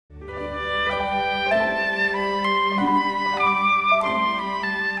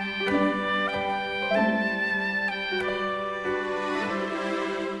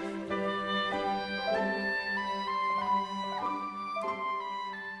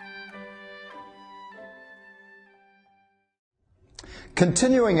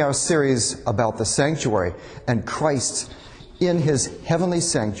Continuing our series about the sanctuary and Christ in His heavenly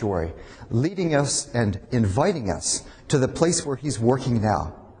sanctuary, leading us and inviting us to the place where He's working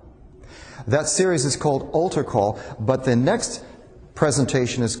now. That series is called Altar Call, but the next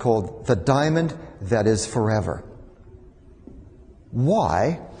presentation is called The Diamond That Is Forever.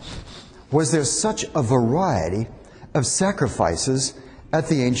 Why was there such a variety of sacrifices at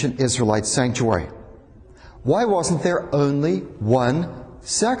the ancient Israelite sanctuary? Why wasn't there only one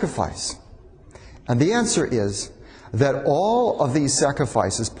sacrifice? And the answer is that all of these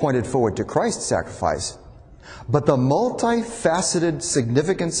sacrifices pointed forward to Christ's sacrifice, but the multifaceted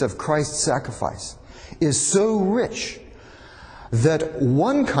significance of Christ's sacrifice is so rich that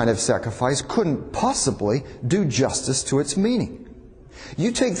one kind of sacrifice couldn't possibly do justice to its meaning.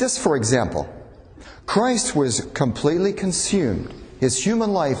 You take this, for example. Christ was completely consumed. His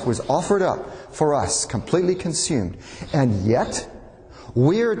human life was offered up for us, completely consumed. And yet,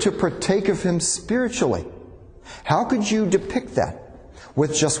 we're to partake of Him spiritually. How could you depict that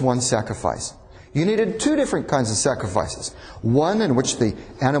with just one sacrifice? You needed two different kinds of sacrifices. One in which the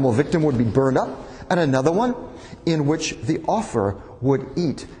animal victim would be burned up, and another one in which the offerer would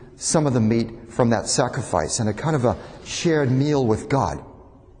eat some of the meat from that sacrifice in a kind of a shared meal with God.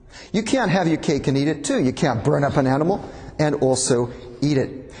 You can't have your cake and eat it too. You can't burn up an animal and also eat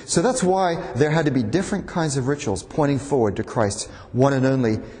it. So that's why there had to be different kinds of rituals pointing forward to Christ's one and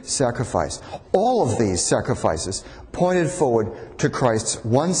only sacrifice. All of these sacrifices pointed forward to Christ's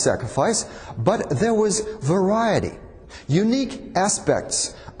one sacrifice, but there was variety. Unique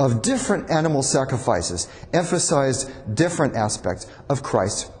aspects of different animal sacrifices emphasized different aspects of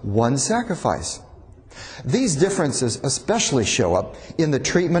Christ's one sacrifice. These differences especially show up in the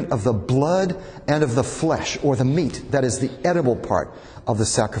treatment of the blood and of the flesh, or the meat, that is the edible part of the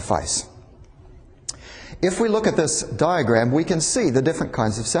sacrifice. If we look at this diagram, we can see the different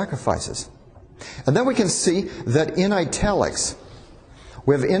kinds of sacrifices. And then we can see that in italics,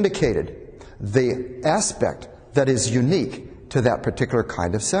 we've indicated the aspect that is unique to that particular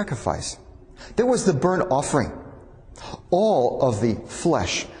kind of sacrifice. There was the burnt offering. All of the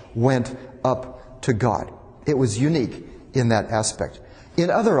flesh went up to God. It was unique in that aspect. In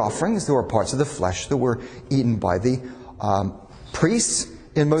other offerings, there were parts of the flesh that were eaten by the priests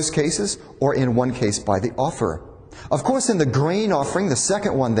in most cases, or in one case by the offerer. Of course, in the grain offering, the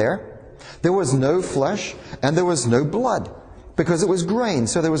second one there was no flesh and there was no blood, because it was grain,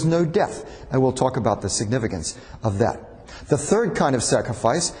 so there was no death. And we'll talk about the significance of that. The third kind of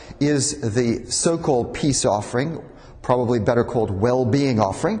sacrifice is the so-called peace offering, probably better called well-being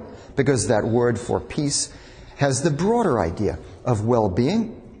offering, because that word for peace has the broader idea of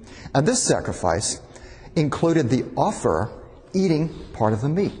well-being. And this sacrifice included the offerer eating part of the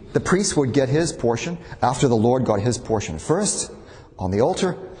meat. The priest would get his portion after the Lord got His portion first on the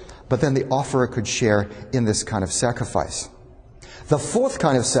altar, but then the offerer could share in this kind of sacrifice. The fourth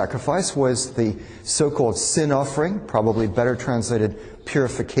kind of sacrifice was the so-called sin offering, probably better translated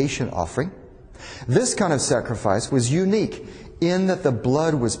purification offering. This kind of sacrifice was unique in that the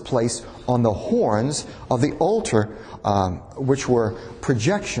blood was placed on the horns of the altar, which were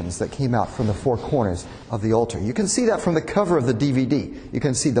projections that came out from the four corners of the altar. You can see that from the cover of the DVD. You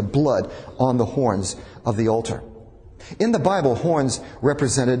can see the blood on the horns of the altar. In the Bible, horns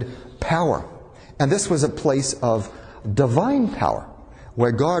represented power, and this was a place of divine power,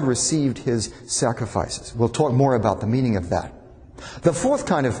 where God received His sacrifices. We'll talk more about the meaning of that. The fourth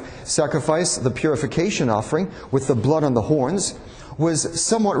kind of sacrifice, the purification offering, with the blood on the horns, was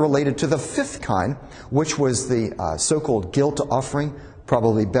somewhat related to the fifth kind, which was the so-called guilt offering,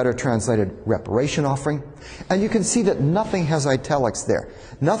 probably better translated reparation offering. And you can see that nothing has italics there.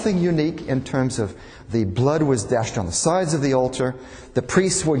 Nothing unique in terms of the blood was dashed on the sides of the altar. The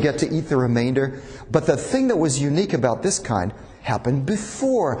priests would get to eat the remainder. But the thing that was unique about this kind happened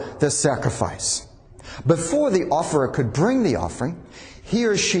before the sacrifice. Before the offerer could bring the offering, he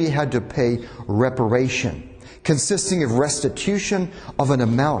or she had to pay reparation, consisting of restitution of an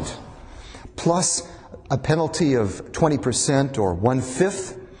amount, plus a penalty of 20% or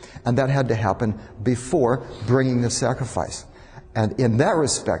 1/5, and that had to happen before bringing the sacrifice. And in that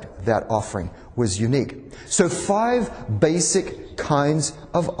respect, that offering was unique. So 5 basic kinds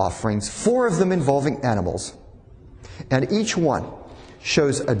of offerings, 4 of them involving animals, and each one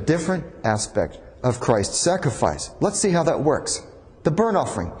shows a different aspect of Christ's sacrifice. Let's see how that works. The burnt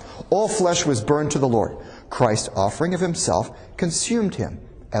offering. All flesh was burned to the Lord. Christ's offering of Himself consumed Him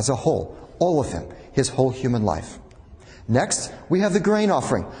as a whole, all of Him, His whole human life. Next, we have the grain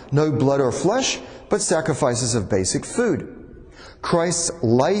offering. No blood or flesh, but sacrifices of basic food. Christ's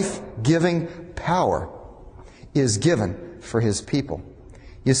life-giving power is given for his people.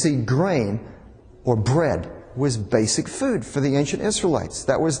 You see, grain or bread was basic food for the ancient Israelites.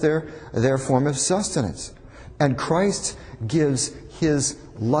 That was their form of sustenance. And Christ gives his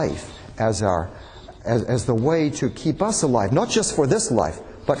life as the way to keep us alive, not just for this life,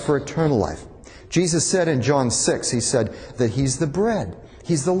 but for eternal life. Jesus said in John 6, he said that he's the bread.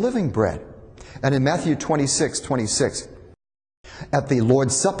 He's the living bread. And in Matthew 26:26, at the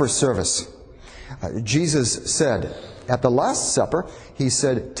Lord's Supper service, Jesus said, at the Last Supper, he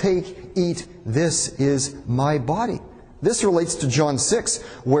said, "Take, eat, this is my body." This relates to John 6,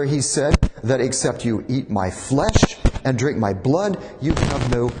 where he said that except you eat my flesh and drink my blood, you have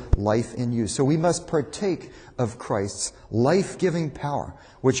no life in you. So we must partake of Christ's life-giving power,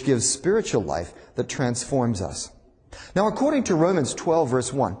 which gives spiritual life that transforms us. Now, according to Romans 12,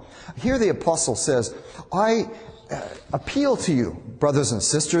 verse 1, here the apostle says, I appeal to you, brothers and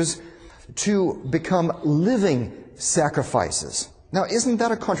sisters, to become living sacrifices. Now, isn't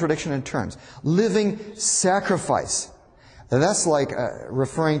that a contradiction in terms? Living sacrifice. And that's like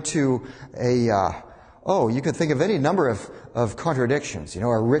referring to you can think of any number of contradictions. You know,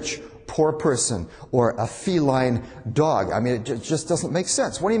 a rich, poor person or a feline dog. I mean, it just doesn't make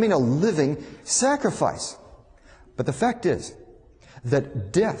sense. What do you mean a living sacrifice? But the fact is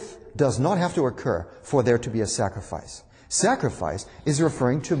that death does not have to occur for there to be a sacrifice. Sacrifice is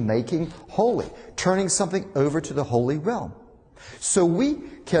referring to making holy, turning something over to the holy realm. So we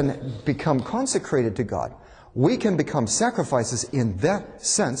can become consecrated to God. We can become sacrifices in that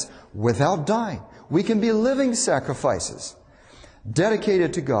sense without dying. We can be living sacrifices,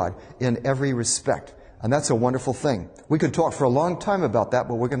 dedicated to God in every respect. And that's a wonderful thing. We could talk for a long time about that,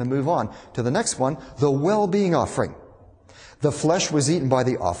 but we're going to move on to the next one, the well-being offering. The flesh was eaten by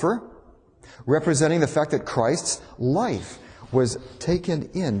the offerer, representing the fact that Christ's life was taken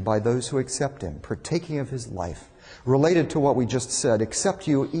in by those who accept him, partaking of his life. Related to what we just said, except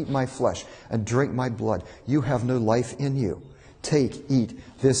you eat my flesh and drink my blood, you have no life in you. Take, eat,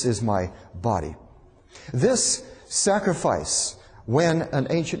 this is my body. This sacrifice, when an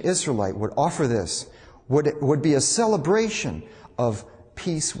ancient Israelite would offer this, would be a celebration of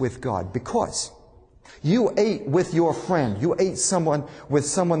peace with God, because you ate with your friend. You ate with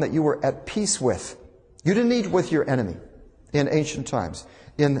someone that you were at peace with. You didn't eat with your enemy in ancient times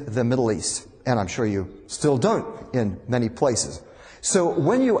in the Middle East. And I'm sure you still don't in many places. So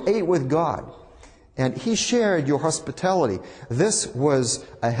when you ate with God and he shared your hospitality, this was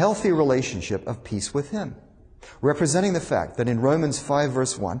a healthy relationship of peace with him, representing the fact that in Romans 5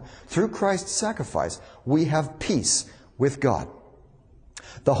 verse 1, through Christ's sacrifice, we have peace with God.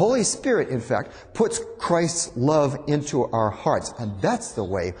 The Holy Spirit, in fact, puts Christ's love into our hearts, and that's the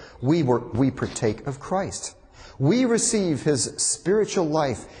way we partake of Christ. We receive his spiritual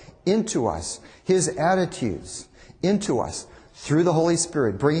life into us, his attitudes into us through the Holy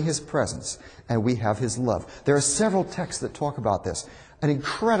Spirit, bringing his presence, and we have his love. There are several texts that talk about this, an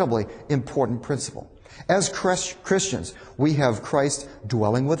incredibly important principle. As Christians, we have Christ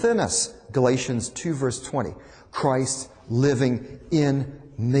dwelling within us. Galatians 2 verse 20. Christ living in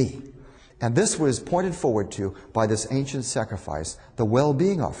me. And this was pointed forward to by this ancient sacrifice, the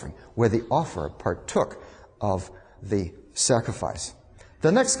well-being offering, where the offerer partook of the sacrifice.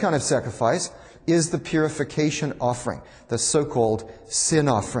 The next kind of sacrifice is the purification offering, the so-called sin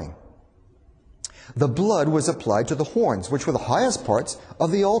offering. The blood was applied to the horns, which were the highest parts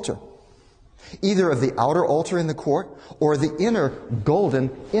of the altar, either of the outer altar in the court or the inner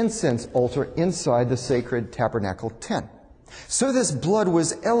golden incense altar inside the sacred tabernacle tent. So this blood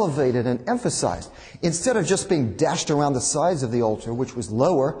was elevated and emphasized. Instead of just being dashed around the sides of the altar, which was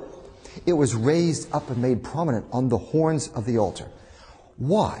lower, it was raised up and made prominent on the horns of the altar.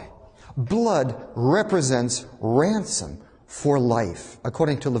 Why? Blood represents ransom for life.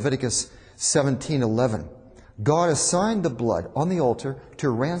 According to Leviticus 17:11, God assigned the blood on the altar to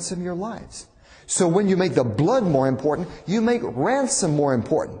ransom your lives. So when you make the blood more important, you make ransom more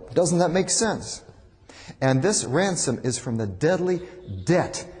important. Doesn't that make sense? And this ransom is from the deadly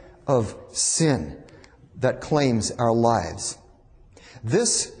debt of sin that claims our lives.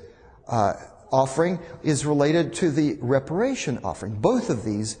 This offering is related to the reparation offering. Both of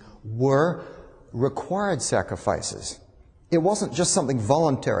these were required sacrifices. It wasn't just something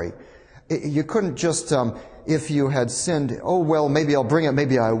voluntary. You couldn't just, if you had sinned, oh, well, maybe I'll bring it,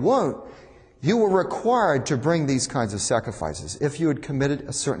 maybe I won't. You were required to bring these kinds of sacrifices if you had committed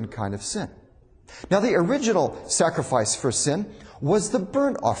a certain kind of sin. Now, the original sacrifice for sin was the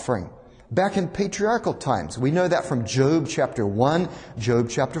burnt offering back in patriarchal times. We know that from Job chapter 1, Job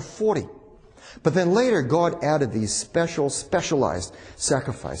chapter 40. But then later, God added these specialized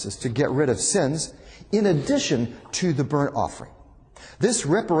sacrifices to get rid of sins in addition to the burnt offering. This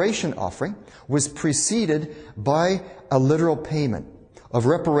reparation offering was preceded by a literal payment of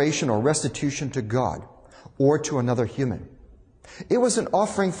reparation or restitution to God or to another human. It was an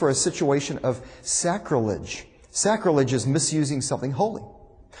offering for a situation of sacrilege. Sacrilege is misusing something holy.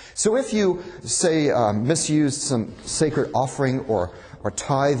 So if you, say, misused some sacred offering or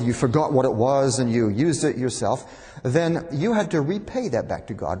tithe, you forgot what it was and you used it yourself, then you had to repay that back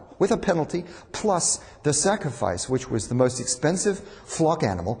to God with a penalty plus the sacrifice, which was the most expensive flock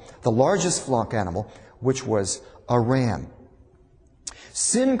animal, the largest flock animal, which was a ram.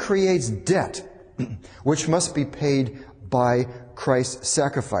 Sin creates debt, which must be paid by Christ's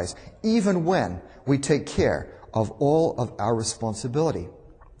sacrifice, even when we take care of all of our responsibility.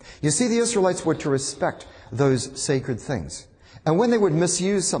 You see, the Israelites were to respect those sacred things. And when they would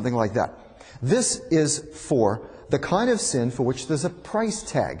misuse something like that, this is for the kind of sin for which there's a price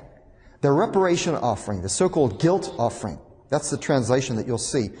tag. The reparation offering, the so-called guilt offering. That's the translation that you'll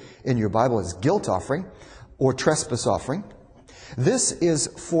see in your Bible as guilt offering or trespass offering. This is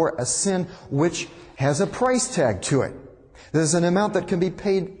for a sin which has a price tag to it. There's an amount that can be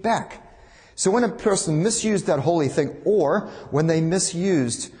paid back. So when a person misused that holy thing, or when they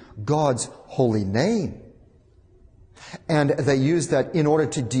misused God's holy name, and they used that in order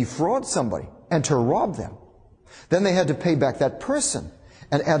to defraud somebody and to rob them, then they had to pay back that person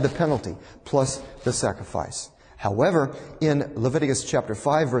and add the penalty plus the sacrifice. However, in Leviticus chapter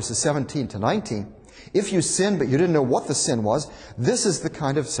 5, verses 17 to 19, if you sinned but you didn't know what the sin was, this is the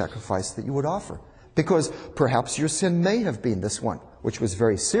kind of sacrifice that you would offer. Because perhaps your sin may have been this one, which was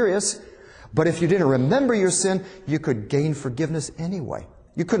very serious. But if you didn't remember your sin, you could gain forgiveness anyway.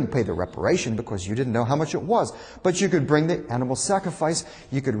 You couldn't pay the reparation because you didn't know how much it was. But you could bring the animal sacrifice.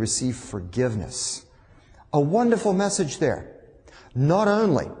 You could receive forgiveness. A wonderful message there. Not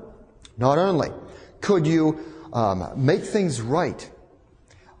only could you make things right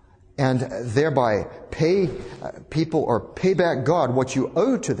and thereby pay people or pay back God what you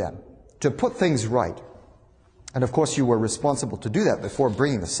owe to them, to put things right. And of course you were responsible to do that before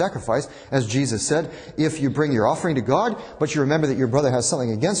bringing the sacrifice. As Jesus said, if you bring your offering to God, but you remember that your brother has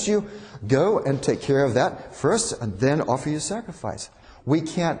something against you, go and take care of that first and then offer your sacrifice. We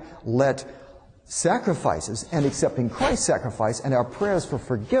can't let sacrifices and accepting Christ's sacrifice and our prayers for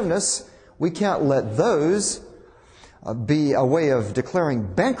forgiveness, we can't let those be a way of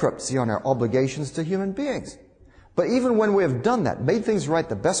declaring bankruptcy on our obligations to human beings. But even when we have done that, made things right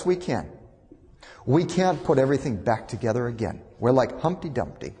the best we can, we can't put everything back together again. We're like Humpty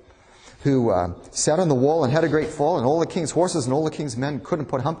Dumpty, who sat on the wall and had a great fall, and all the king's horses and all the king's men couldn't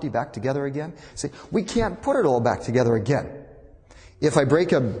put Humpty back together again. See, we can't put it all back together again. If I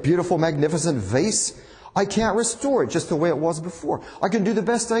break a beautiful, magnificent vase, I can't restore it just the way it was before. I can do the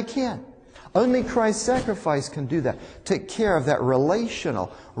best I can. Only Christ's sacrifice can do that. Take care of that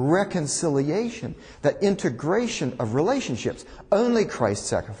relational reconciliation, that integration of relationships. Only Christ's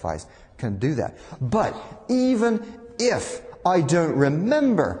sacrifice can do that. But even if I don't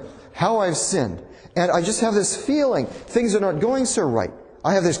remember how I've sinned, and I just have this feeling things are not going so right,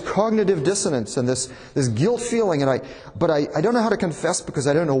 I have this cognitive dissonance and this guilt feeling, but I don't know how to confess because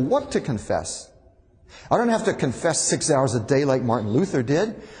I don't know what to confess. I don't have to confess 6 hours a day like Martin Luther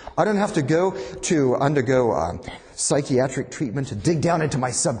did. I don't have to undergo psychiatric treatment to dig down into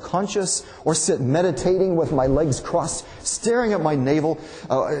my subconscious or sit meditating with my legs crossed, staring at my navel,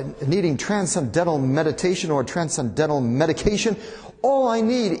 needing transcendental meditation or transcendental medication. All I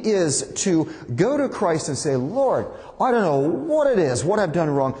need is to go to Christ and say, Lord, I don't know what it is, what I've done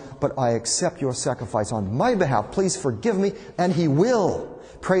wrong, but I accept your sacrifice on my behalf. Please forgive me, and He will.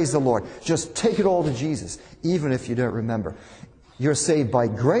 Praise the Lord. Just take it all to Jesus, even if you don't remember. You're saved by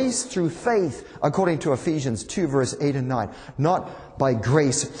grace through faith, according to Ephesians 2, verse 8 and 9. Not by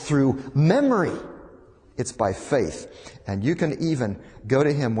grace through memory. It's by faith. And you can even go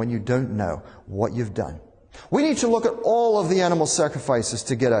to Him when you don't know what you've done. We need to look at all of the animal sacrifices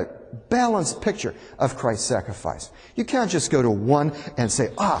to get a balanced picture of Christ's sacrifice. You can't just go to one and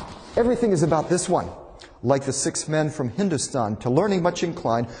say, everything is about this one. Like the 6 men from Hindustan, to learning much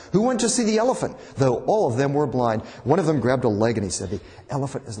inclined, who went to see the elephant, though all of them were blind. One of them grabbed a leg and he said, the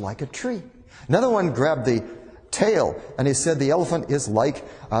elephant is like a tree. Another one grabbed the tail and he said, the elephant is like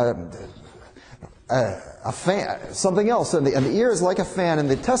a fan, something else, and the ear is like a fan, and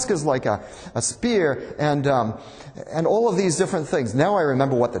the tusk is like a spear, and all of these different things. Now I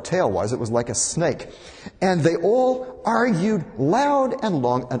remember what the tail was. It was like a snake. And they all argued loud and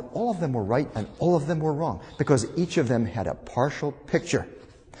long, and all of them were right and all of them were wrong, because each of them had a partial picture.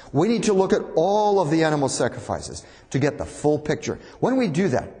 We need to look at all of the animal sacrifices to get the full picture. When we do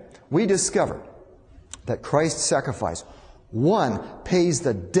that, we discover that Christ's sacrifice, one, pays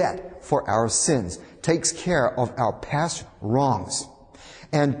the debt for our sins, takes care of our past wrongs.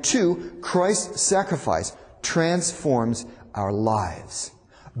 And two, Christ's sacrifice transforms our lives.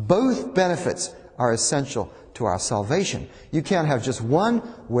 Both benefits are essential to our salvation. You can't have just one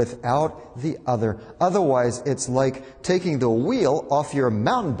without the other. Otherwise, it's like taking the wheel off your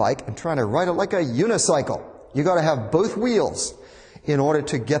mountain bike and trying to ride it like a unicycle. You got to have both wheels in order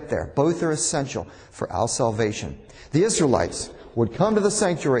to get there. Both are essential for our salvation. The Israelites would come to the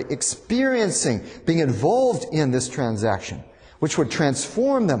sanctuary experiencing, being involved in this transaction, which would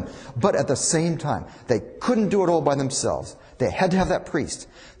transform them. But at the same time, they couldn't do it all by themselves. They had to have that priest.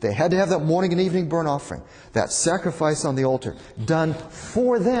 They had to have that morning and evening burnt offering, that sacrifice on the altar, done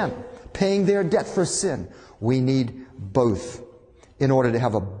for them, paying their debt for sin. We need both in order to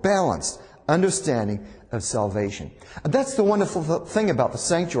have a balanced understanding of salvation. And that's the wonderful thing about the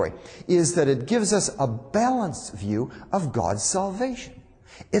sanctuary, is that it gives us a balanced view of God's salvation.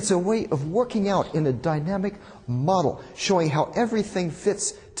 It's a way of working out in a dynamic model, showing how everything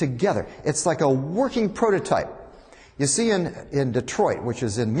fits together. It's like a working prototype. You see, in Detroit, which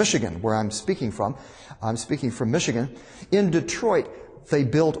is in Michigan, where I'm speaking from Michigan. In Detroit, they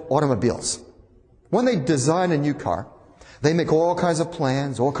build automobiles. When they design a new car, they make all kinds of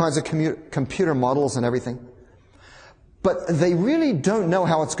plans, all kinds of computer models and everything. But they really don't know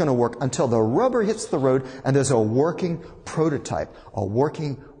how it's going to work until the rubber hits the road and there's a working prototype, a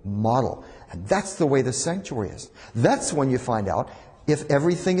working model. And that's the way the sanctuary is. That's when you find out if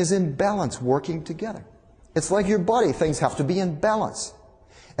everything is in balance, working together. It's like your body. Things have to be in balance.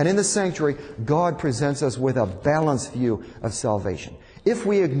 And in the sanctuary, God presents us with a balanced view of salvation. If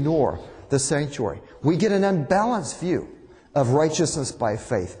we ignore the sanctuary, we get an unbalanced view of righteousness by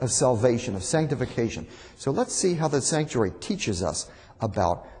faith, of salvation, of sanctification. So let's see how the sanctuary teaches us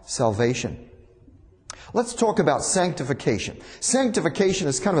about salvation. Let's talk about sanctification. Sanctification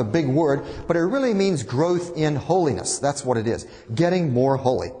is kind of a big word, but it really means growth in holiness. That's what it is. Getting more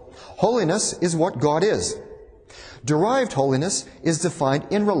holy. Holiness is what God is. Derived holiness is defined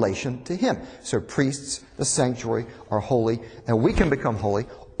in relation to Him. So priests, the sanctuary, are holy, and we can become holy,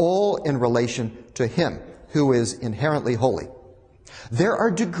 all in relation to Him, who is inherently holy. There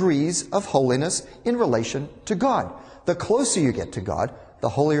are degrees of holiness in relation to God. The closer you get to God, the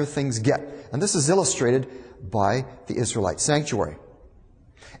holier things get. And this is illustrated by the Israelite sanctuary.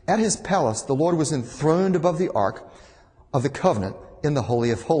 At His palace, the Lord was enthroned above the Ark of the Covenant in the Holy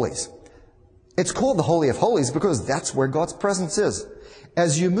of Holies. It's called the Holy of Holies because that's where God's presence is.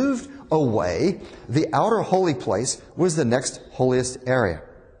 As you moved away, the outer holy place was the next holiest area.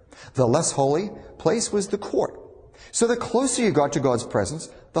 The less holy place was the court. So the closer you got to God's presence,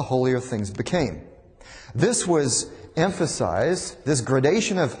 the holier things became. This was emphasized, this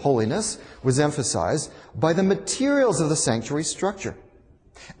gradation of holiness was emphasized by the materials of the sanctuary structure.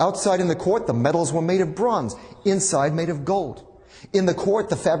 Outside in the court, the metals were made of bronze, inside made of gold. In the court,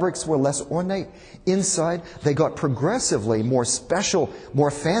 the fabrics were less ornate. Inside, they got progressively more special, more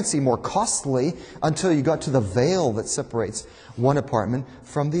fancy, more costly, until you got to the veil that separates one apartment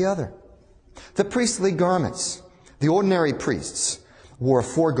from the other. The priestly garments. The ordinary priests wore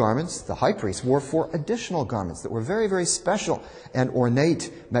 4 garments. The high priest wore 4 additional garments that were very, very special and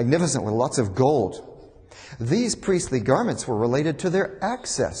ornate, magnificent, with lots of gold. These priestly garments were related to their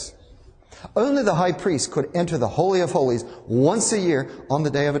access. Only the high priest could enter the Holy of Holies once a year on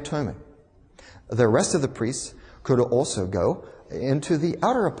the Day of Atonement. The rest of the priests could also go into the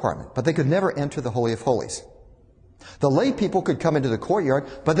outer apartment, but they could never enter the Holy of Holies. The lay people could come into the courtyard,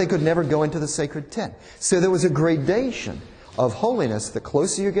 but they could never go into the sacred tent. So there was a gradation of holiness. The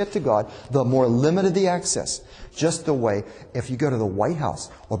closer you get to God, the more limited the access. Just the way if you go to the White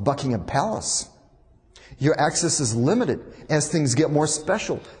House or Buckingham Palace, your access is limited as things get more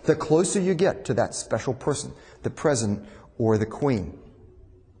special. The closer you get to that special person, the president or the queen.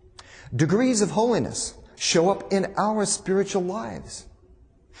 Degrees of holiness show up in our spiritual lives.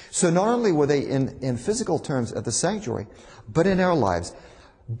 So not only were they in physical terms at the sanctuary, but in our lives.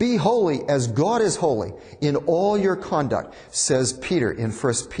 Be holy as God is holy in all your conduct, says Peter in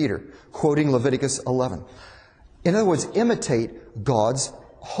 1 Peter, quoting Leviticus 11. In other words, imitate God's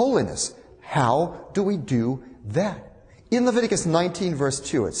holiness. How do we do that? In Leviticus 19, verse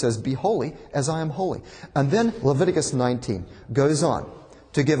 2, it says, be holy as I am holy. And then Leviticus 19 goes on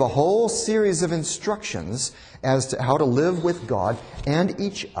to give a whole series of instructions as to how to live with God and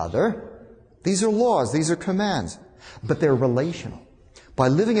each other. These are laws, these are commands, but they're relational. by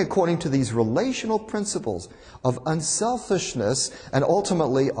living according to these relational principles of unselfishness and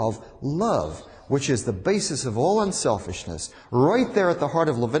ultimately of love, which is the basis of all unselfishness, right there at the heart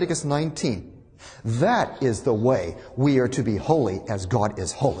of Leviticus 19. That is the way we are to be holy as God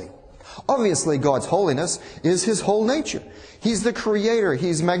is holy. Obviously, God's holiness is His whole nature. He's the Creator.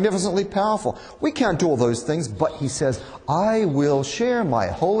 He's magnificently powerful. We can't do all those things, but He says, I will share my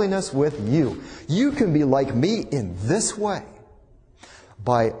holiness with you. You can be like me in this way,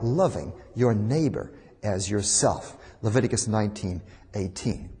 by loving your neighbor as yourself. Leviticus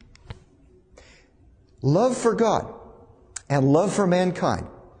 19:18. Love for God and love for mankind,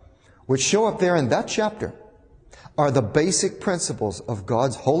 which show up there in that chapter, are the basic principles of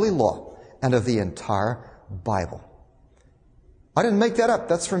God's holy law and of the entire Bible. I didn't make that up.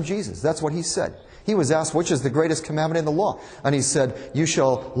 That's from Jesus. That's what He said. He was asked, which is the greatest commandment in the law? And He said, you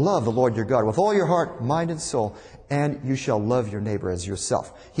shall love the Lord your God with all your heart, mind, and soul, and you shall love your neighbor as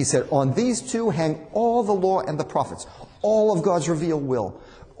yourself. He said, on these two hang all the law and the prophets, all of God's revealed will,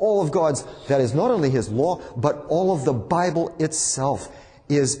 all of God's, that is not only His law, but all of the Bible itself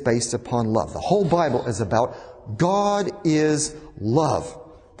is based upon love. The whole Bible is about God is love.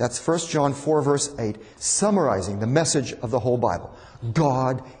 That's 1 John 4 verse 8, summarizing the message of the whole Bible.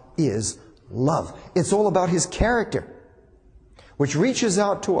 God is love. It's all about His character, which reaches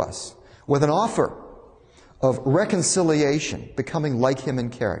out to us with an offer of reconciliation, becoming like Him in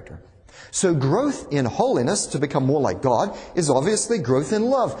character. So growth in holiness to become more like God is obviously growth in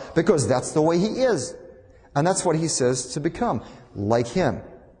love, because that's the way He is. And that's what He says to become, like Him.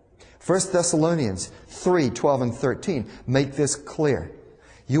 1 Thessalonians 3:12 and 13 make this clear.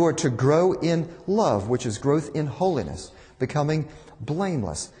 You are to grow in love, which is growth in holiness, becoming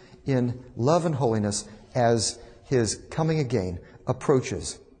blameless in love and holiness as His coming again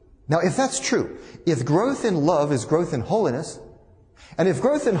approaches. Now, if that's true, if growth in love is growth in holiness, and if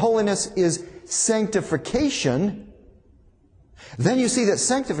growth in holiness is sanctification, then you see that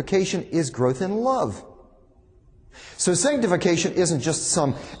sanctification is growth in love. So sanctification isn't just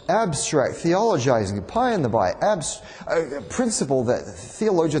some abstract theologizing, pie in the by, principle that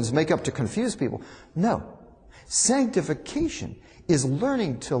theologians make up to confuse people. No. Sanctification is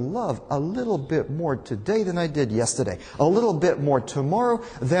learning to love a little bit more today than I did yesterday, a little bit more tomorrow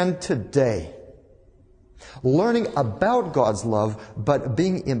than today. Learning about God's love, but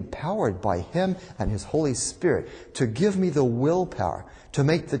being empowered by Him and His Holy Spirit to give me the willpower to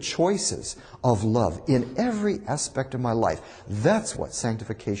make the choices of love in every aspect of my life. That's what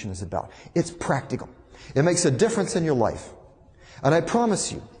sanctification is about. It's practical. It makes a difference in your life. And I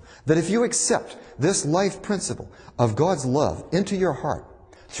promise you that if you accept this life principle of God's love into your heart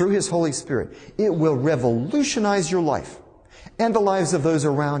through His Holy Spirit, it will revolutionize your life and the lives of those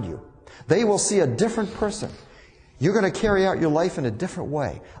around you. They will see a different person. You're going to carry out your life in a different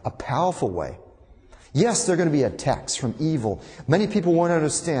way, a powerful way. Yes, there are going to be attacks from evil. Many people won't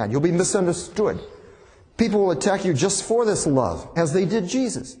understand. You'll be misunderstood. People will attack you just for this love, as they did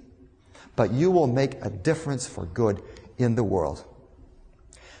Jesus. But you will make a difference for good in the world.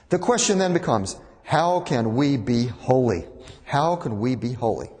 The question then becomes, how can we be holy? How can we be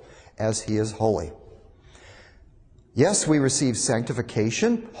holy as He is holy? Yes, we receive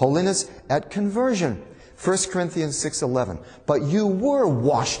sanctification, holiness at conversion. 1 Corinthians 6:11. But you were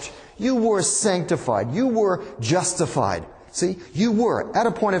washed. You were sanctified. You were justified. See, you were, at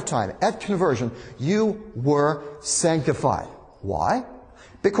a point of time, at conversion, you were sanctified. Why?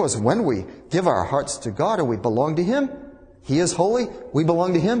 Because when we give our hearts to God and we belong to Him, He is holy, we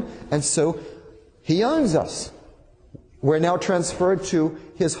belong to Him, and so He owns us. We're now transferred to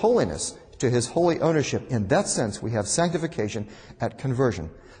His holiness, to His holy ownership. In that sense, we have sanctification at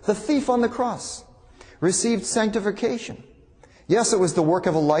conversion. The thief on the cross received sanctification. Yes, it was the work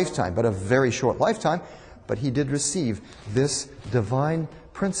of a lifetime, but a very short lifetime, but he did receive this divine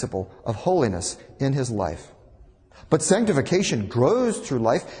principle of holiness in his life. But sanctification grows through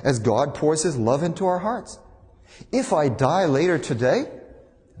life as God pours His love into our hearts. If I die later today,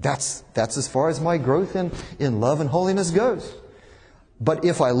 that's as far as my growth in love and holiness goes. But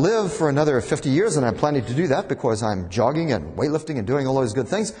if I live for another 50 years, and I'm planning to do that because I'm jogging and weightlifting and doing all those good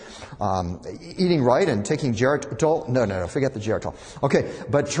things, eating right and taking Geritol. No, forget the Geritol. Okay,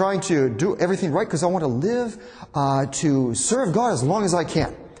 but trying to do everything right because I want to live to serve God as long as I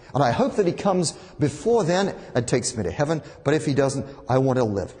can. And I hope that He comes before then and takes me to heaven. But if He doesn't, I want to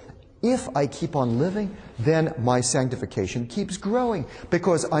live. If I keep on living, then my sanctification keeps growing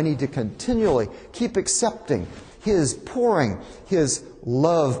because I need to continually keep accepting His pouring His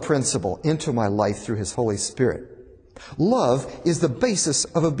love principle into my life through His Holy Spirit. Love is the basis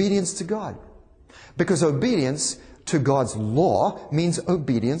of obedience to God, because obedience to God's law means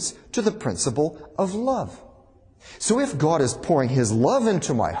obedience to the principle of love. So if God is pouring His love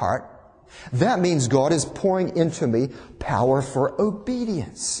into my heart, that means God is pouring into me power for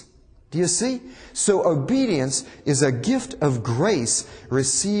obedience. Do you see? So obedience is a gift of grace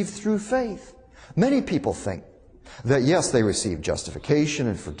received through faith. Many people think that, yes, they receive justification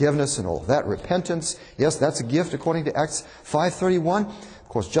and forgiveness and all of that, repentance. Yes, that's a gift according to Acts 5:31. Of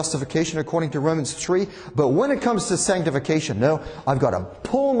course, justification according to Romans 3. But when it comes to sanctification, no, I've got to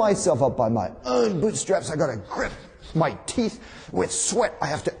pull myself up by my own bootstraps. I've got to grip my teeth with sweat. I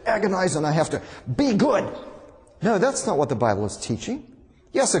have to agonize and I have to be good. No, that's not what the Bible is teaching.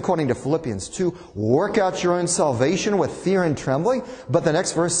 Yes, according to Philippians 2, work out your own salvation with fear and trembling. But the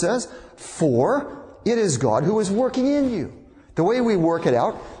next verse says, for it is God who is working in you. The way we work it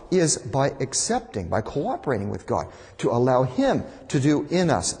out is by accepting, by cooperating with God, to allow Him to do in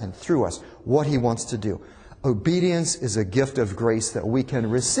us and through us what He wants to do. Obedience is a gift of grace that we can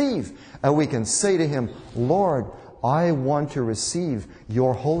receive. And we can say to Him, Lord, I want to receive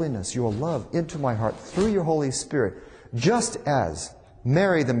your holiness, your love into my heart through your Holy Spirit, just as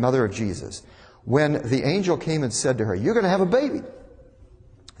Mary, the mother of Jesus, when the angel came and said to her, you're going to have a baby.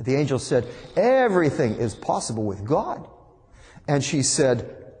 The angel said, everything is possible with God. And she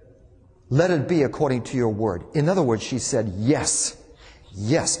said, let it be according to your word. In other words, she said, yes,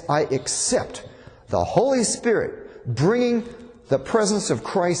 I accept the Holy Spirit bringing the presence of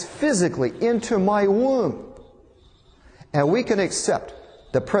Christ physically into my womb. And we can accept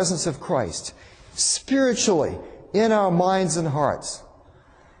the presence of Christ spiritually in our minds and hearts.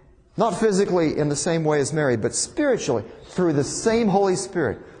 Not physically in the same way as Mary, but spiritually through the same Holy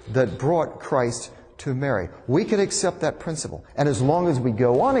Spirit that brought Christ to Mary. We can accept that principle. And as long as we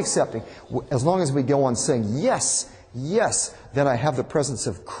go on accepting, as long as we go on saying, yes, then I have the presence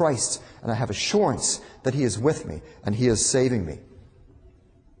of Christ and I have assurance that He is with me and He is saving me.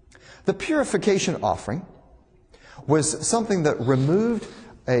 The purification offering was something that removed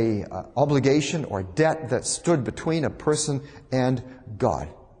an obligation or debt that stood between a person and God.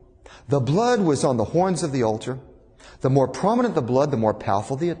 The blood was on the horns of the altar. The more prominent the blood, the more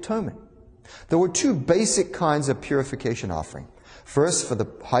powerful the atonement. There were two basic kinds of purification offering. First, for the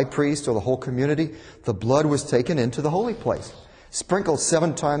high priest or the whole community, the blood was taken into the holy place, sprinkled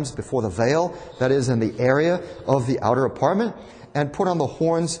 7 times before the veil, that is in the area of the outer apartment, and put on the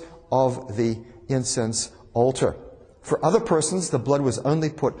horns of the incense altar. For other persons, the blood was only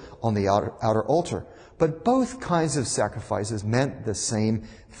put on the outer altar. But both kinds of sacrifices meant the same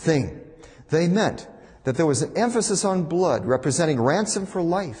thing. They meant that there was an emphasis on blood representing ransom for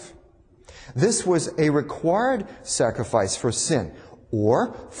life. This was a required sacrifice for sin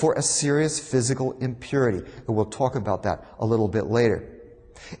or for a serious physical impurity. And we'll talk about that a little bit later.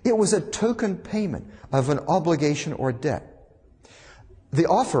 It was a token payment of an obligation or debt. The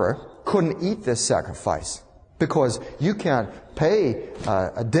offerer couldn't eat this sacrifice because you can't pay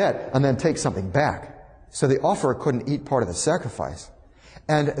a debt and then take something back. So the offerer couldn't eat part of the sacrifice.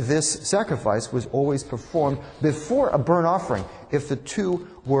 And this sacrifice was always performed before a burnt offering if the two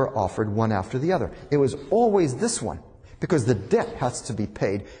were offered one after the other. It was always this one because the debt has to be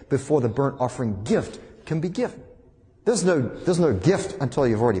paid before the burnt offering gift can be given. There's no gift until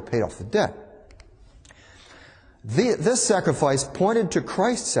you've already paid off the debt. This sacrifice pointed to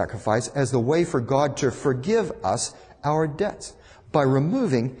Christ's sacrifice as the way for God to forgive us our debts by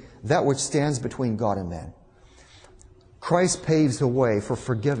removing that which stands between God and man. Christ paves the way for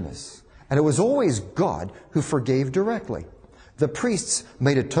forgiveness. And it was always God who forgave directly. The priests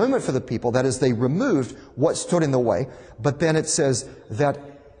made atonement for the people, that is, they removed what stood in the way, but then it says that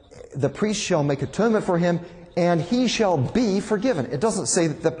the priest shall make atonement for him and he shall be forgiven. It doesn't say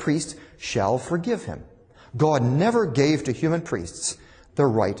that the priest shall forgive him. God never gave to human priests the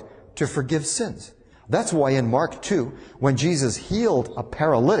right to forgive sins. That's why in Mark 2, when Jesus healed a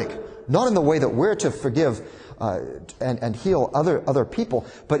paralytic, not in the way that we're to forgive and heal other people,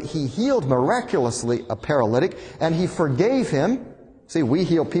 but He healed miraculously a paralytic, and He forgave him. See, we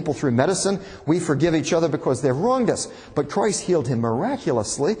heal people through medicine. We forgive each other because they've wronged us. But Christ healed him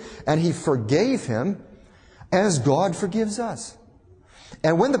miraculously, and He forgave him as God forgives us.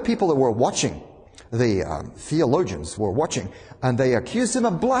 And when the people that were watching, the theologians were watching, and they accused Him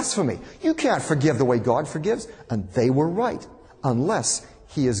of blasphemy. You can't forgive the way God forgives. And they were right, unless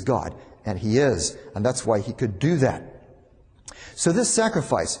He is God. And He is. And that's why He could do that. So this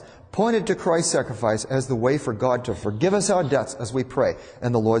sacrifice pointed to Christ's sacrifice as the way for God to forgive us our debts as we pray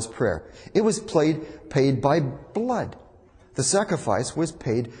in the Lord's Prayer. It was paid by blood. The sacrifice was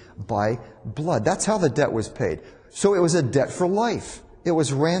paid by blood. That's how the debt was paid. So it was a debt for life. It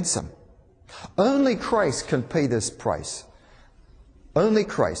was ransom. Only Christ can pay this price. Only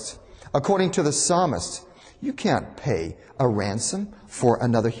Christ. According to the psalmist, you can't pay a ransom for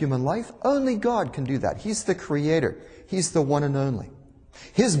another human life. Only God can do that. He's the Creator. He's the one and only.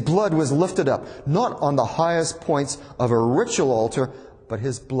 His blood was lifted up, not on the highest points of a ritual altar, but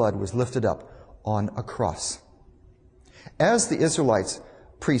His blood was lifted up on a cross. As the Israelites,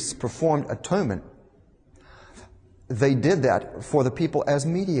 priests, performed atonement, they did that for the people as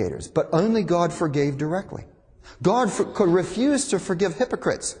mediators, but only God forgave directly. God could refuse to forgive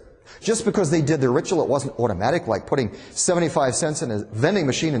hypocrites. Just because they did the ritual, it wasn't automatic, like putting 75 cents in a vending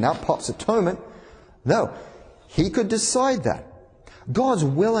machine and out pops atonement. No, He could decide that. God's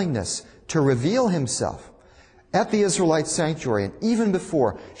willingness to reveal Himself at the Israelite sanctuary and even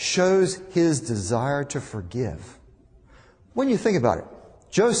before shows His desire to forgive. When you think about it,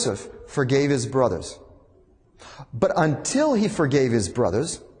 Joseph forgave his brothers. But until he forgave his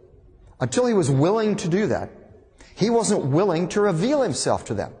brothers, until he was willing to do that, he wasn't willing to reveal himself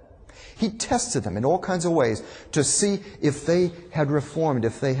to them. He tested them in all kinds of ways to see if they had reformed,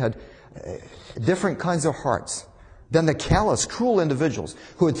 if they had different kinds of hearts than the callous, cruel individuals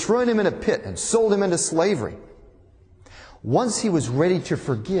who had thrown him in a pit and sold him into slavery. Once he was ready to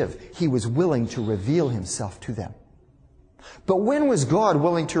forgive, he was willing to reveal himself to them. But when was God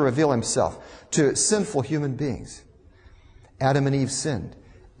willing to reveal Himself to sinful human beings? Adam and Eve sinned.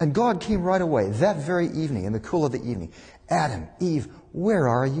 And God came right away, that very evening, in the cool of the evening. Adam, Eve, where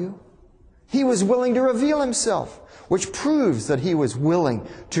are you? He was willing to reveal Himself, which proves that He was willing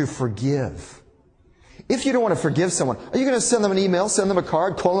to forgive. If you don't want to forgive someone, are you going to send them an email, send them a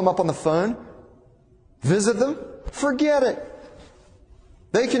card, call them up on the phone, visit them? Forget it.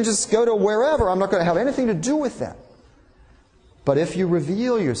 They can just go to wherever. I'm not going to have anything to do with them. But if you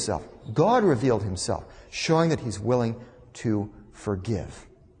reveal yourself, God revealed Himself, showing that He's willing to forgive.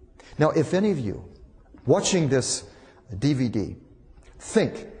 Now, if any of you watching this DVD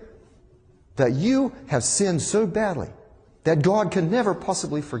think that you have sinned so badly that God can never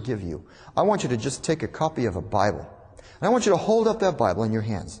possibly forgive you, I want you to just take a copy of a Bible. And I want you to hold up that Bible in your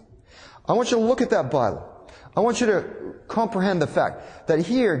hands. I want you to look at that Bible. I want you to comprehend the fact that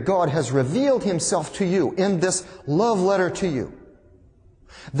here God has revealed Himself to you in this love letter to you.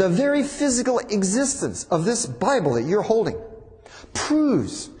 The very physical existence of this Bible that you're holding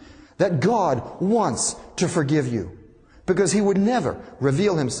proves that God wants to forgive you, because He would never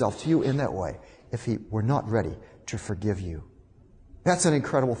reveal Himself to you in that way if He were not ready to forgive you. That's an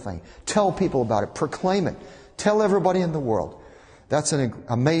incredible thing. Tell people about it. Proclaim it. Tell everybody in the world. That's an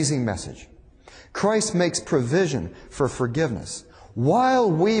amazing message. Christ makes provision for forgiveness. While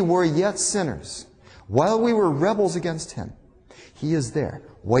we were yet sinners, while we were rebels against Him, He is there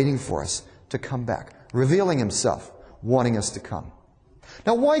waiting for us to come back, revealing Himself, wanting us to come.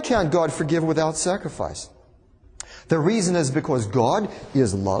 Now, why can't God forgive without sacrifice? The reason is because God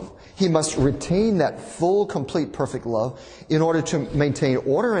is love. He must retain that full, complete, perfect love in order to maintain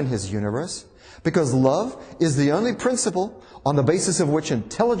order in His universe, because love is the only principle on the basis of which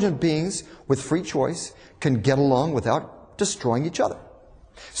intelligent beings with free choice can get along without destroying each other.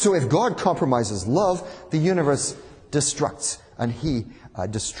 So if God compromises love, the universe destructs and He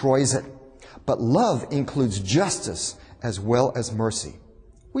destroys it. But love includes justice as well as mercy.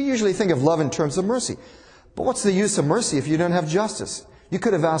 We usually think of love in terms of mercy. But what's the use of mercy if you don't have justice? You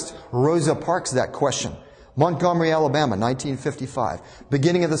could have asked Rosa Parks that question. Montgomery, Alabama, 1955,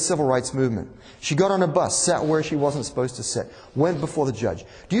 beginning of the Civil Rights Movement. She got on a bus, sat where she wasn't supposed to sit, went before the judge.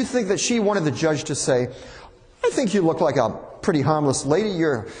 Do you think that she wanted the judge to say, I think you look like a pretty harmless lady,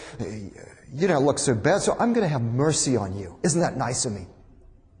 you don't look so bad, so I'm going to have mercy on you. Isn't that nice of me?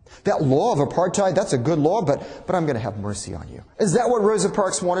 That law of apartheid, that's a good law, but I'm going to have mercy on you. Is that what Rosa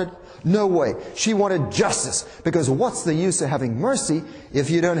Parks wanted? No way. She wanted justice, because what's the use of having mercy if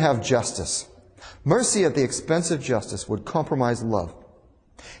you don't have justice? Mercy at the expense of justice would compromise love.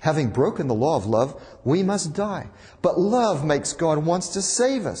 Having broken the law of love, we must die. But love makes God wants to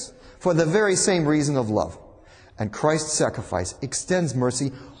save us for the very same reason of love. And Christ's sacrifice extends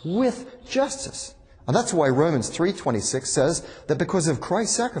mercy with justice. And that's why Romans 3:26 says that because of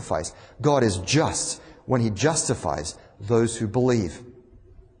Christ's sacrifice, God is just when He justifies those who believe.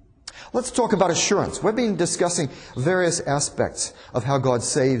 Let's talk about assurance. We've been discussing various aspects of how God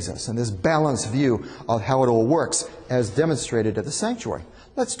saves us and this balanced view of how it all works as demonstrated at the sanctuary.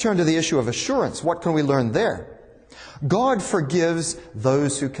 Let's turn to the issue of assurance. What can we learn there? God forgives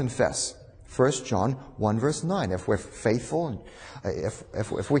those who confess. 1 John 1 verse 9. If we're faithful and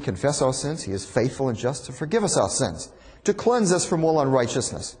if we confess our sins, He is faithful and just to forgive us our sins, to cleanse us from all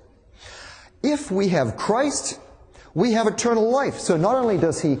unrighteousness. If we have Christ, We have eternal life. So not only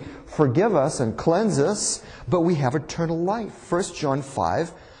does He forgive us and cleanse us, but we have eternal life. 1 John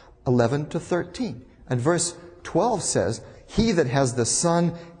 5, 11 to 13. And verse 12 says, He that has the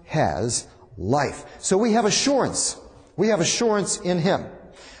Son has life. So we have assurance. We have assurance in Him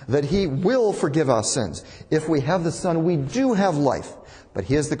that He will forgive our sins. If we have the Son, we do have life. But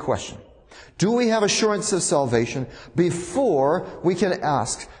here's the question. Do we have assurance of salvation before we can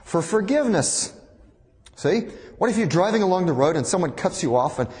ask for forgiveness? See? What if you're driving along the road and someone cuts you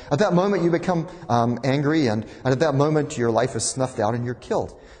off, and at that moment you become angry, and at that moment your life is snuffed out and you're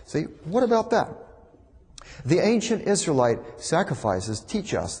killed? See? What about that? The ancient Israelite sacrifices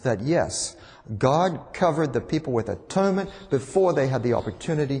teach us that, yes, God covered the people with atonement before they had the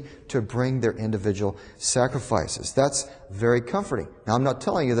opportunity to bring their individual sacrifices. That's very comforting. Now, I'm not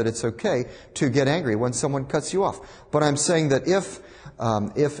telling you that it's okay to get angry when someone cuts you off. But I'm saying that if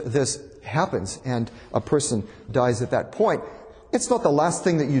this happens and a person dies at that point, it's not the last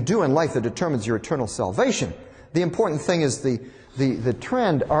thing that you do in life that determines your eternal salvation. The important thing is the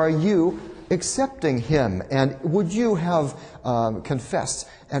trend. Are you accepting Him? And would you have confessed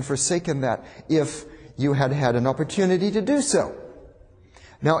and forsaken that if you had had an opportunity to do so?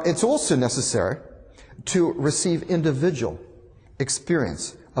 Now, it's also necessary to receive individual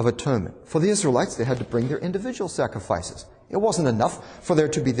experience of atonement. For the Israelites, they had to bring their individual sacrifices. It wasn't enough for there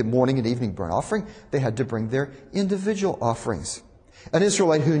to be the morning and evening burnt offering. They had to bring their individual offerings. An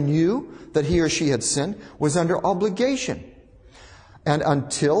Israelite who knew that he or she had sinned was under obligation. And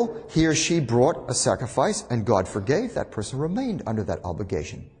until he or she brought a sacrifice and God forgave, that person remained under that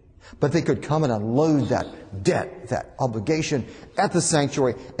obligation. But they could come and unload that debt, that obligation at the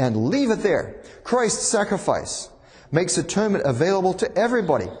sanctuary and leave it there. Christ's sacrifice makes atonement available to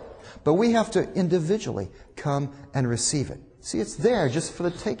everybody. But we have to individually come and receive it. See, it's there just for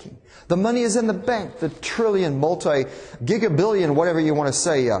the taking. The money is in the bank, the trillion, multi-gigabillion, whatever you want to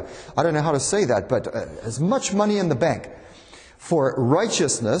say. I don't know how to say that, but as much money in the bank for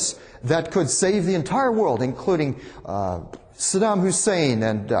righteousness that could save the entire world, including Saddam Hussein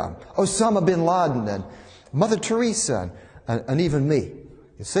and Osama bin Laden and Mother Teresa and even me.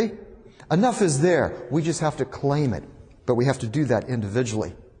 You see? Enough is there. We just have to claim it. But we have to do that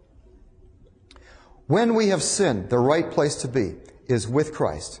individually. When we have sinned, the right place to be is with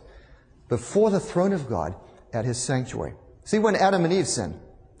Christ, before the throne of God at His sanctuary. See, when Adam and Eve sinned,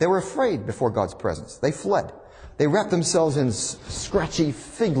 they were afraid before God's presence. They fled. They wrapped themselves in scratchy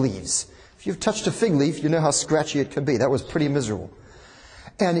fig leaves. If you've touched a fig leaf, you know how scratchy it can be. That was pretty miserable.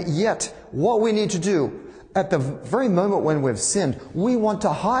 And yet, what we need to do, at the very moment when we've sinned, we want to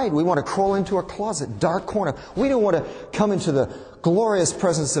hide. We want to crawl into a closet, dark corner. We don't want to come into the glorious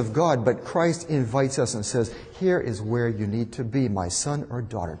presence of God, but Christ invites us and says, here is where you need to be, my son or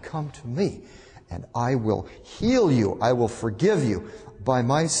daughter. Come to me, and I will heal you. I will forgive you by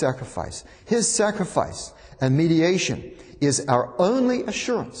my sacrifice. His sacrifice and mediation is our only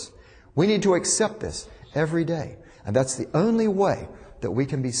assurance. We need to accept this every day. And that's the only way that we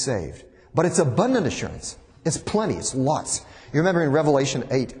can be saved. But it's abundant assurance. It's plenty. It's lots. You remember in Revelation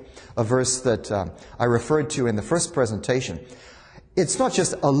 8, a verse that I referred to in the first presentation. It's not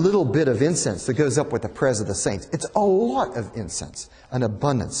just a little bit of incense that goes up with the prayers of the saints. It's a lot of incense, an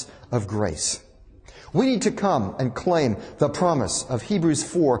abundance of grace. We need to come and claim the promise of Hebrews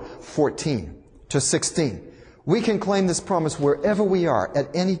 4:14 to 16. We can claim this promise wherever we are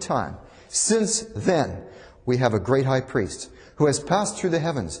at any time. Since then, we have a great high priest who has passed through the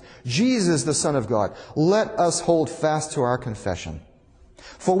heavens, Jesus, the Son of God. Let us hold fast to our confession.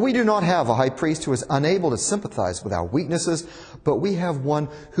 For we do not have a high priest who is unable to sympathize with our weaknesses, but we have one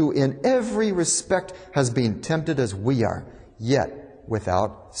who in every respect has been tempted as we are, yet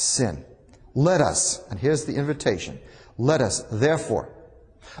without sin. Let us, and here's the invitation, let us, therefore,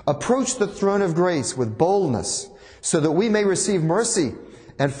 approach the throne of grace with boldness, so that we may receive mercy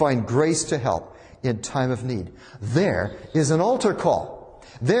and find grace to help in time of need. There is an altar call.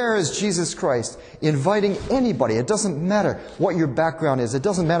 There is Jesus Christ inviting anybody. It doesn't matter what your background is. It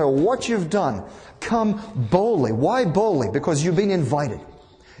doesn't matter what you've done. Come boldly. Why boldly? Because you've been invited.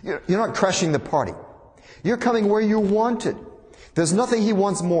 You're not crashing the party. You're coming where you're wanted. There's nothing He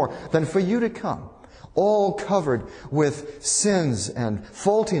wants more than for you to come, all covered with sins and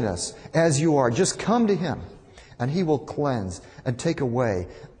faultiness as you are. Just come to Him, and He will cleanse and take away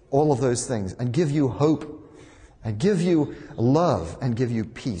all of those things and give you hope and give you love and give you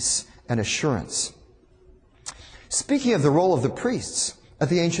peace and assurance. Speaking of the role of the priests at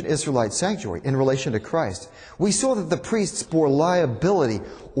the ancient Israelite sanctuary in relation to Christ, we saw that the priests bore liability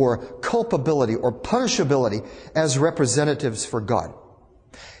or culpability or punishability as representatives for God.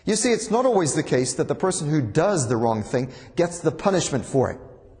 You see, it's not always the case that the person who does the wrong thing gets the punishment for it.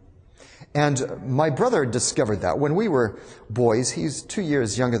 And my brother discovered that when we were boys. He's 2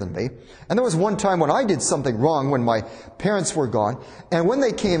 years younger than me. And there was one time when I did something wrong when my parents were gone. And when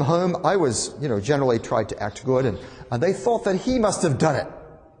they came home, I was, generally tried to act good. And they thought that he must have done it.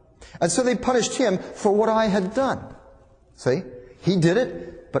 And so they punished him for what I had done. See? He did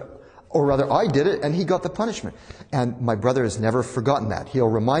it, or rather I did it, and he got the punishment. And my brother has never forgotten that. He'll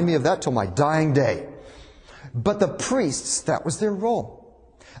remind me of that till my dying day. But the priests, that was their role.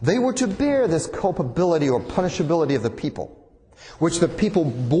 They were to bear this culpability or punishability of the people, which the people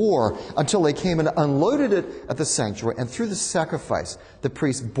bore until they came and unloaded it at the sanctuary. And through the sacrifice, the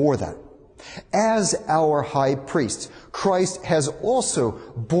priests bore that. As our high priest, Christ has also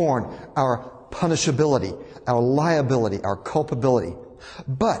borne our punishability, our liability, our culpability.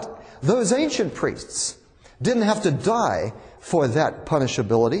 But those ancient priests didn't have to die for that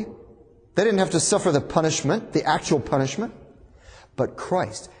punishability. They didn't have to suffer the punishment, the actual punishment. But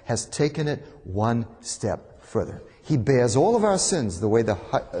Christ has taken it one step further. He bears all of our sins the way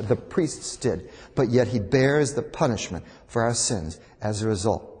the priests did, but yet he bears the punishment for our sins as a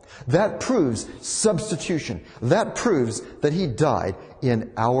result. That proves substitution. That proves that he died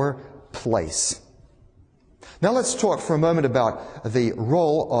in our place. Now let's talk for a moment about the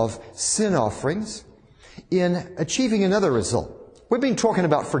role of sin offerings in achieving another result. We've been talking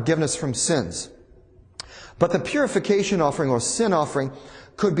about forgiveness from sins. But the purification offering or sin offering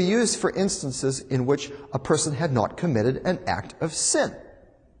could be used for instances in which a person had not committed an act of sin.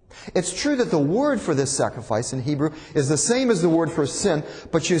 It's true that the word for this sacrifice in Hebrew is the same as the word for sin,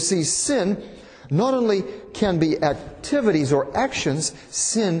 but you see, sin not only can be activities or actions,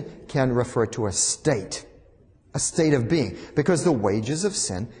 sin can refer to a state of being, because the wages of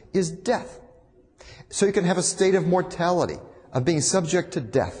sin is death. So you can have a state of mortality, of being subject to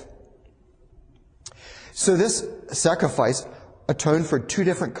death. So this sacrifice atoned for two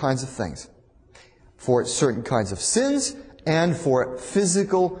different kinds of things. For certain kinds of sins and for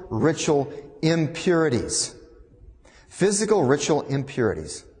physical ritual impurities. Physical ritual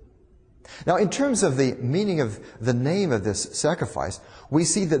impurities. Now, in terms of the meaning of the name of this sacrifice, we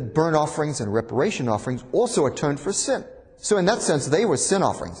see that burnt offerings and reparation offerings also atoned for sin. So in that sense, they were sin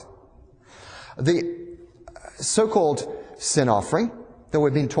offerings. The so-called sin offering that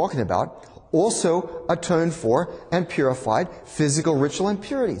we've been talking about also atoned for and purified physical ritual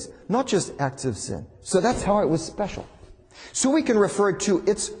impurities, not just acts of sin. So that's how it was special. So we can refer to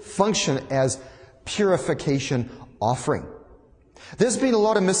its function as purification offering. There's been a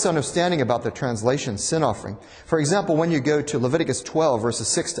lot of misunderstanding about the translation sin offering. For example, when you go to Leviticus 12, verses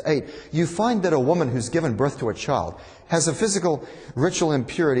 6 to 8, you find that a woman who's given birth to a child has a physical ritual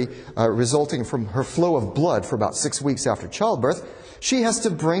impurity resulting from her flow of blood for about 6 weeks after childbirth. She has to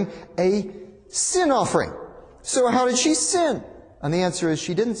bring a sin offering. So how did she sin? And the answer is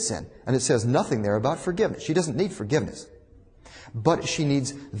she didn't sin. And it says nothing there about forgiveness. She doesn't need forgiveness. But she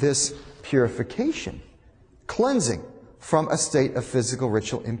needs this purification, cleansing from a state of physical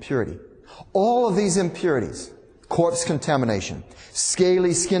ritual impurity. All of these impurities, corpse contamination,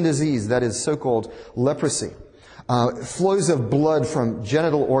 scaly skin disease, that is so-called leprosy, flows of blood from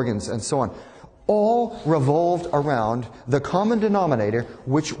genital organs, and so on, all revolved around the common denominator,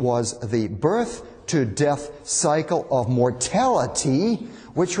 which was the birth to death cycle of mortality,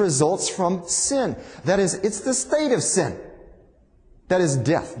 which results from sin. That is, it's the state of sin. That is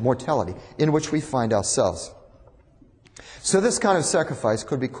death, mortality, in which we find ourselves. So this kind of sacrifice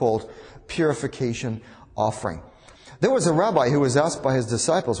could be called purification offering. There was a rabbi who was asked by his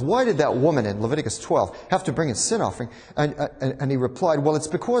disciples, why did that woman in Leviticus 12 have to bring a sin offering? And he replied, well, it's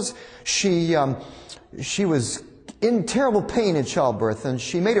because she was in terrible pain in childbirth, and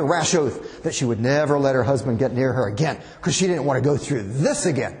she made a rash oath that she would never let her husband get near her again, because she didn't want to go through this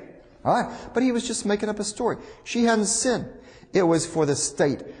again. All right? But he was just making up a story. She hadn't sinned. It was for the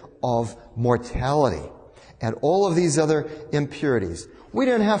state of mortality. And all of these other impurities. We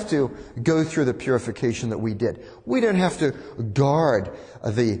didn't have to go through the purification that we did. We didn't have to guard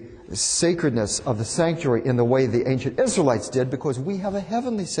the sacredness of the sanctuary in the way the ancient Israelites did, because we have a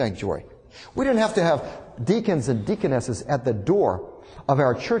heavenly sanctuary. We didn't have to have deacons and deaconesses at the door of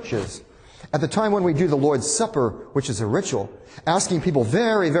our churches at the time when we do the Lord's Supper, which is a ritual, asking people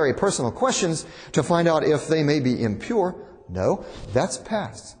very, very personal questions to find out if they may be impure. No, that's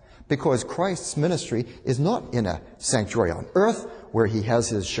past. Because Christ's ministry is not in a sanctuary on earth where he has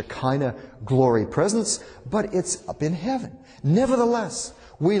his Shekinah glory presence, but it's up in heaven. Nevertheless,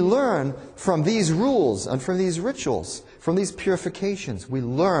 we learn from these rules and from these rituals, from these purifications, we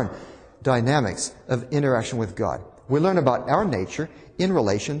learn dynamics of interaction with God. we learn about our nature in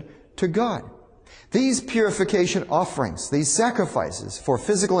relation to God. These purification offerings, these sacrifices for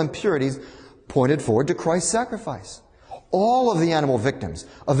physical impurities, pointed forward to Christ's sacrifice. All of the animal victims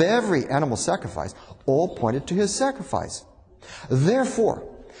of every animal sacrifice all pointed to his sacrifice. Therefore,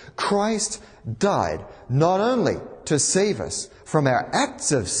 Christ died not only to save us from our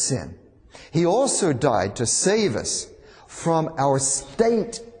acts of sin, he also died to save us from our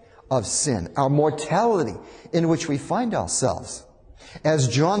state of sin, our mortality in which we find ourselves. As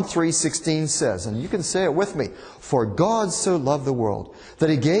John 3:16 says, and you can say it with me, "For God so loved the world that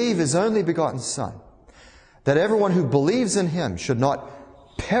he gave his only begotten Son, that everyone who believes in him should not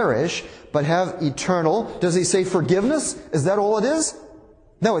perish, but have eternal," does he say forgiveness? Is that all it is?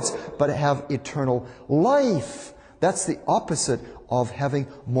 No, it's, but have eternal life. That's the opposite of having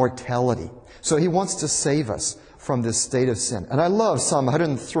mortality. So he wants to save us from this state of sin. And I love Psalm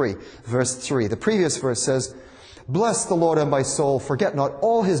 103, verse 3. The previous verse says, "Bless the Lord, O my soul, forget not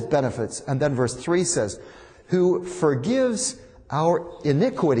all his benefits." And then verse 3 says, "Who forgives our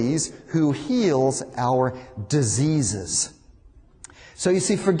iniquities, who heals our diseases." So you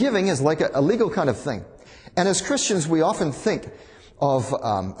see, forgiving is like a legal kind of thing. And as Christians, we often think of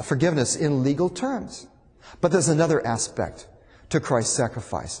forgiveness in legal terms. But there's another aspect to Christ's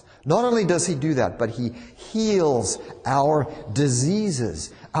sacrifice. Not only does he do that, but he heals our diseases,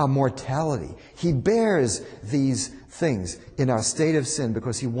 our mortality. He bears these things in our state of sin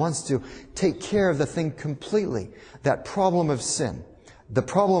because he wants to take care of the thing completely. That problem of sin, the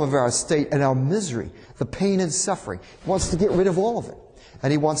problem of our state and our misery, the pain and suffering. He wants to get rid of all of it.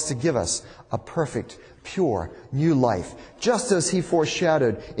 And he wants to give us a perfect, pure, new life, just as he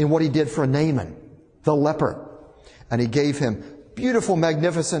foreshadowed in what he did for Naaman, the leper. And he gave him beautiful,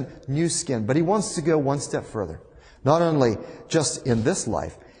 magnificent new skin. But he wants to go one step further. Not only just in this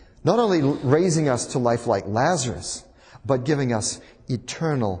life, not only raising us to life like Lazarus, but giving us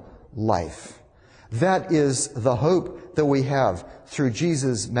eternal life. That is the hope that we have through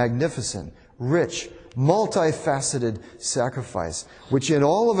Jesus' magnificent, rich, multifaceted sacrifice, which in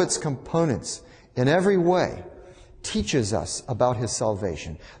all of its components, in every way, teaches us about his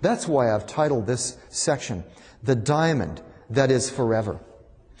salvation. That's why I've titled this section, "The Diamond That Is Forever."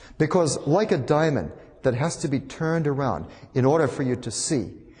 Because like a diamond that has to be turned around in order for you to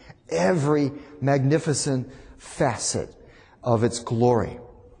see every magnificent facet of its glory.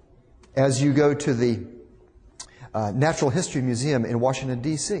 As you go to the Natural History Museum in Washington,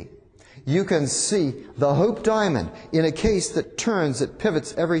 D.C., you can see the Hope Diamond in a case that turns, it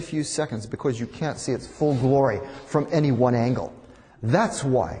pivots every few seconds because you can't see its full glory from any one angle. That's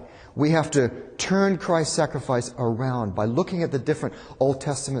why we have to turn Christ's sacrifice around by looking at the different Old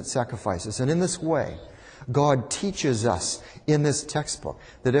Testament sacrifices. And in this way, God teaches us in this textbook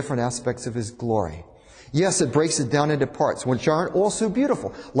the different aspects of his glory. Yes, it breaks it down into parts, which aren't all so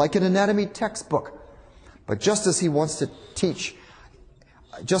beautiful, like an anatomy textbook. But just as he wants to teach,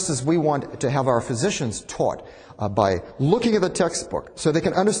 just as we want to have our physicians taught by looking at the textbook so they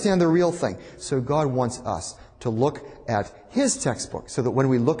can understand the real thing, so God wants us to look at his textbook so that when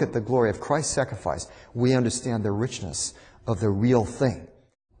we look at the glory of Christ's sacrifice, we understand the richness of the real thing.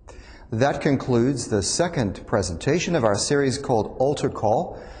 That concludes the second presentation of our series called Altar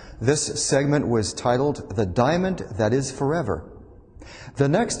Call. This segment was titled, "The Diamond That Is Forever." The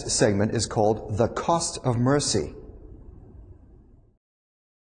next segment is called "The Cost of Mercy."